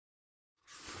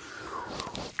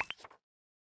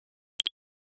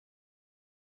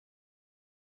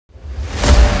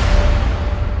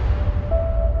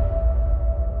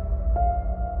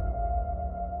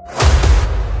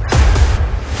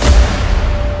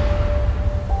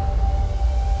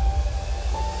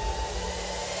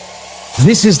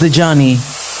This is the journey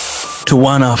to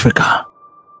One Africa.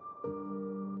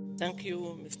 Thank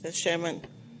you, Mr. Chairman.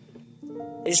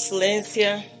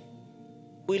 Excelência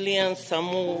William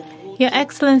Samoei, Your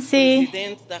Excellency,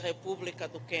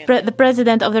 the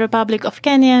President of the Republic of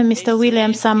Kenya, Mr.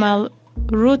 William Samuel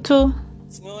Ruto,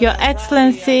 Your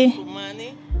Excellency,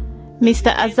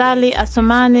 Mr. Azali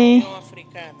Assoumani,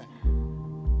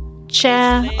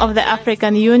 Chair of the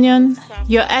African Union,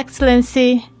 Your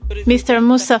Excellency, Mr.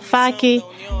 Moussa Faki,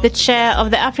 the Chair of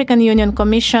the African Union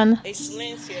Commission,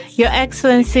 Your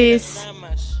Excellencies,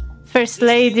 First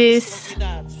Ladies,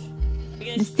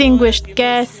 distinguished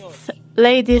guests,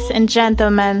 ladies and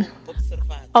gentlemen,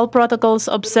 all protocols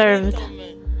observed.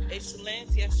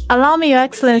 Allow me, Your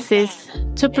Excellencies,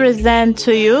 to present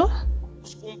to you,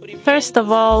 first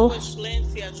of all,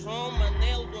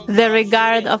 the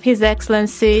regard of His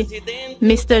Excellency,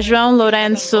 Mr. João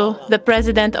Lourenço, the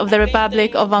President of the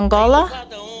Republic of Angola,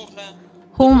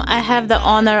 whom I have the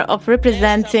honor of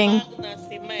representing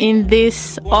in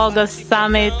this August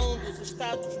summit,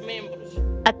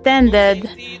 attended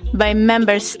by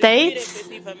member states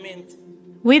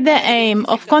with the aim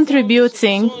of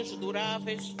contributing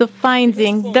to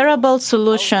finding durable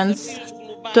solutions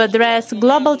to address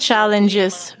global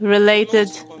challenges related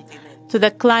to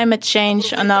the climate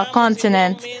change on our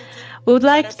continent. We would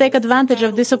like to take advantage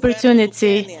of this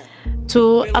opportunity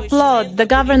to applaud the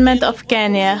government of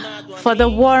Kenya for the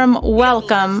warm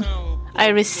welcome I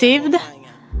received,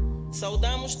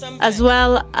 as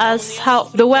well as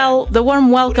the warm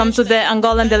welcome to the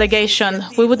Angolan delegation.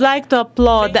 We would like to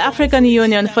applaud the African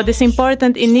Union for this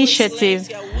important initiative.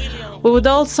 We would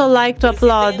also like to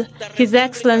applaud His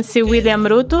Excellency William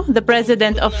Ruto, the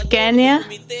President of Kenya,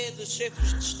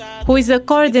 who is the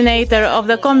coordinator of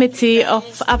the Committee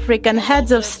of African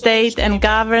Heads of State and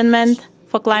Government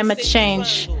for Climate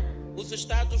Change,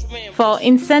 for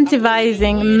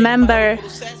incentivizing member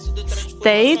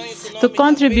states to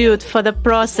contribute for the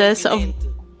process of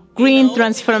green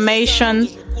transformation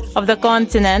of the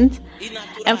continent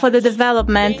and for the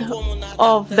development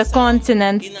of the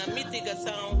continent's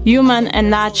human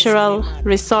and natural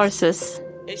resources.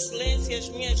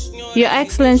 Your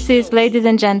Excellencies, ladies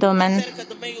and gentlemen,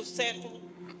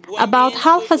 about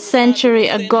half a century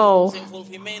ago,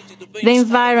 the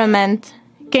environment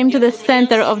came to the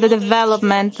center of the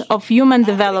development of human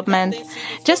development.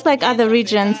 Just like other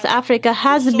regions, Africa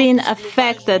has been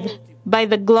affected by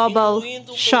the global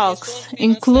shocks,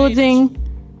 including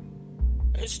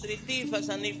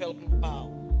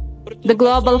the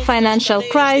global financial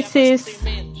crisis,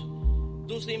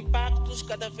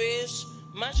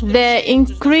 the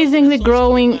increasingly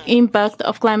growing impact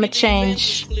of climate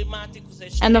change,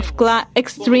 and of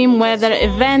extreme weather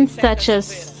events such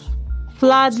as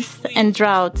floods and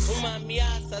droughts,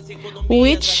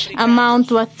 which amount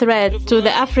to a threat to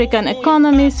the African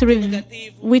economies,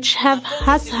 which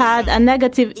has had a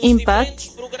negative impact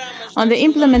on the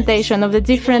implementation of the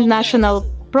different national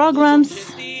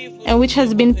programs, and which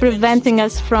has been preventing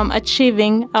us from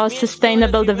achieving our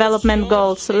sustainable development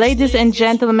goals. Ladies and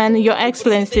gentlemen, Your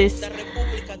Excellencies,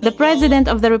 the President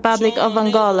of the Republic of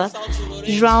Angola,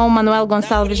 João Manuel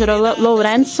Gonçalves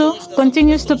Lourenço,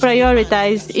 continues to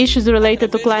prioritize issues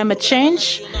related to climate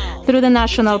change through the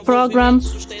National Program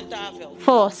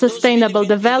for Sustainable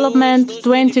Development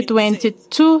 2022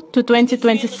 to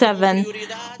 2027,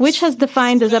 which has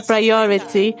defined as a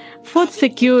priority food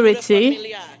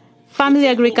security, family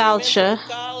agriculture,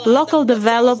 local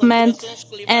development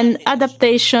and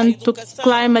adaptation to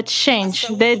climate change,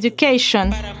 the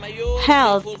education,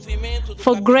 health,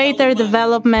 for greater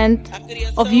development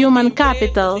of human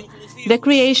capital, the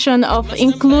creation of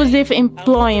inclusive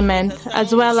employment,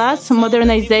 as well as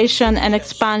modernization and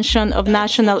expansion of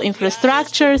national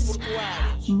infrastructures,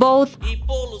 both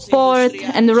port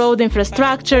and road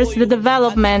infrastructures, the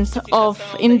development of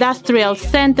industrial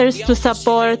centers to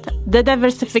support the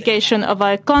diversification of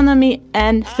our economy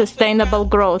and sustainable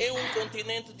growth.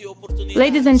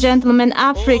 Ladies and gentlemen,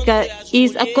 Africa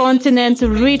is a continent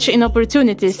rich in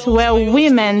opportunities where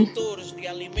women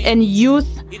and youth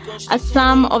are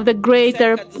some of the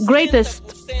greatest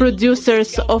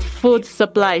producers of food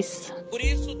supplies.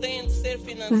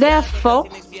 Therefore,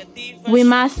 we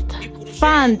must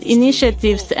fund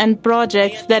initiatives and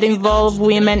projects that involve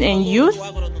women and youth.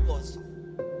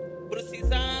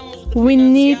 We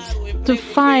need to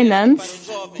finance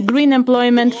green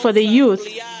employment for the youth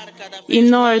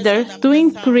in order to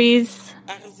increase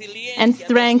and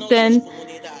strengthen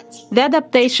the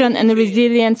adaptation and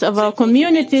resilience of our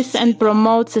communities and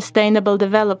promote sustainable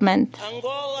development.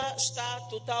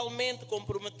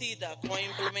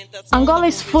 Angola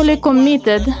is fully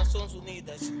committed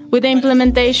with the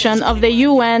implementation of the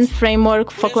UN Framework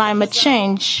for Climate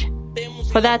Change.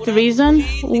 For that reason,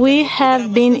 we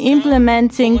have been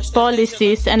implementing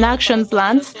policies and action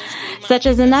plans, such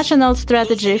as the National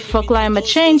Strategy for Climate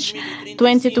Change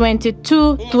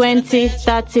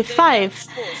 2022-2035.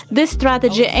 This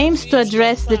strategy aims to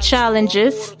address the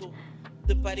challenges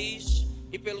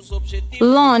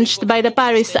launched by the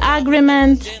Paris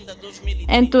Agreement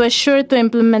and to assure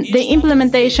the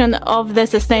implementation of the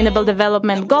Sustainable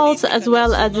Development Goals, as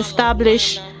well as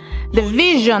establish the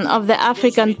vision of the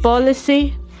African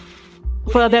policy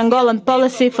for the Angolan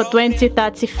policy for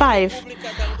 2035.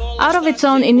 Out of its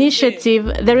own initiative,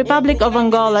 the Republic of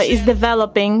Angola is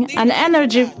developing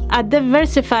a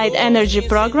diversified energy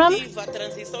program,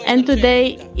 and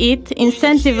today it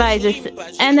incentivizes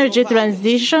energy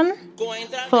transition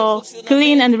for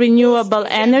clean and renewable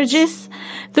energies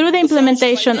through the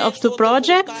implementation of two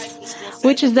projects,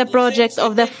 which is the project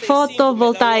of the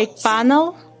photovoltaic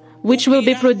panel, which will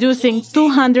be producing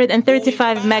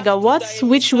 235 megawatts,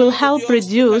 which will help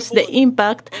reduce the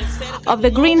impact of the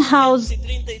greenhouse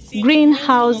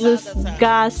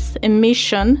gas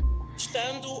emission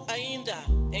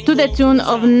to the tune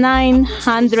of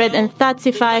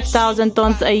 935,000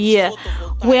 tons a year.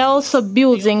 We are also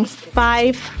building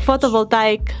 5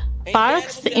 photovoltaic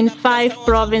parks in 5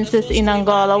 provinces in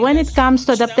Angola. When it comes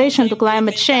to adaptation to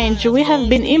climate change, we have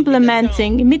been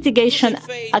implementing mitigation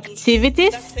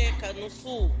activities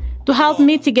to help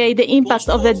mitigate the impact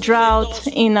of the drought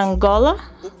in Angola.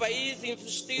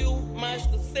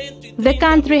 The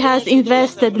country has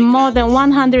invested more than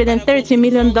 $130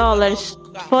 million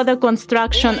for the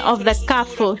construction of the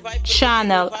Kafu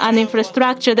Channel, an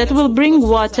infrastructure that will bring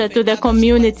water to the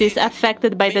communities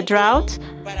affected by the drought,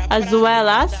 as well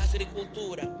as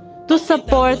to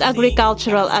support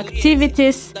agricultural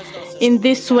activities, in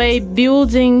this way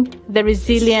building the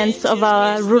resilience of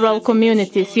our rural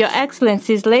communities. Your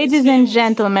Excellencies, ladies and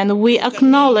gentlemen, we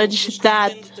acknowledge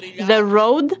that the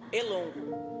road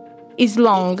is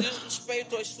long.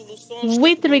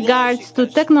 With regards to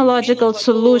technological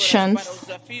solutions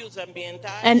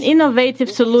and innovative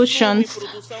solutions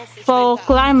for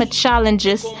climate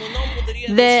challenges,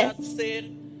 the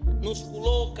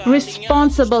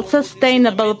responsible,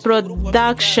 sustainable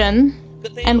production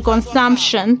and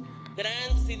consumption.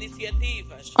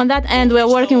 On that end, we are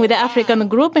working with the African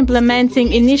Group,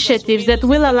 implementing initiatives that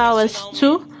will allow us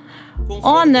to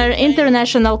honor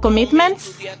international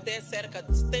commitments,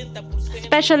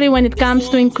 especially when it comes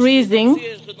to increasing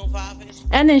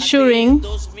and ensuring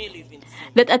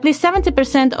that at least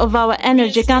 70% of our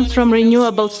energy comes from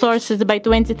renewable sources by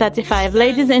 2035.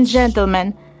 Ladies and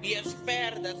gentlemen,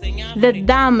 the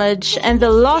damage and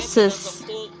the losses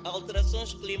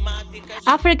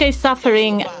Africa is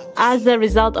suffering as a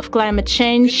result of climate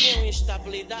change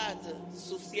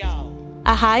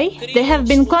are high. They have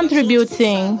been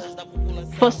contributing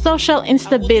for social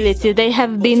instability. They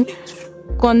have been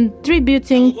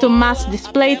contributing to mass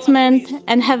displacement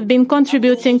and have been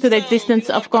contributing to the existence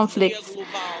of conflicts.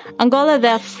 Angola,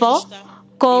 therefore,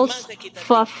 calls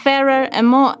for a fairer and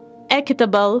more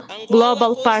equitable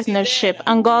global partnership.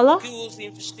 Angola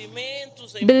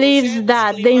believes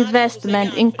that the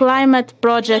investment in climate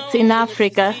projects in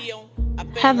Africa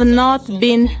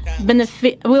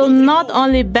will not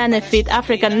only benefit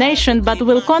African nations, but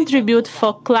will contribute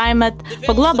for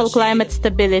global climate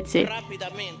stability.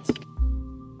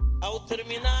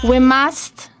 We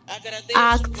must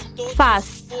act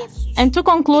fast. And to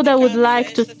conclude, I would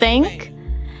like to thank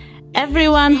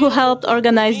everyone who helped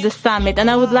organize the summit, and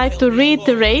I would like to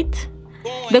reiterate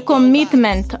the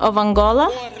commitment of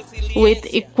Angola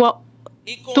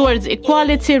towards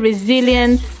equality,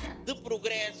 resilience,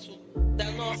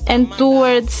 and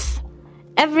towards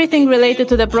everything related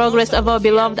to the progress of our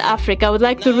beloved Africa. I would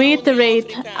like to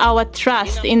reiterate our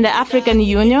trust in the African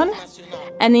Union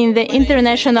and in the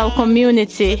international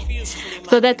community,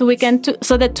 so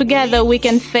that together we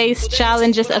can face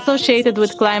challenges associated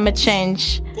with climate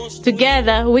change.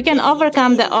 Together we can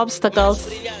overcome the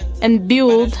obstacles and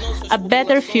build a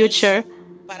better future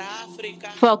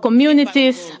for our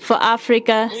communities, for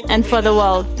Africa, and for the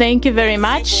world. Thank you very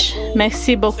much.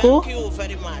 Merci beaucoup.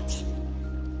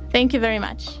 Thank you very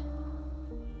much.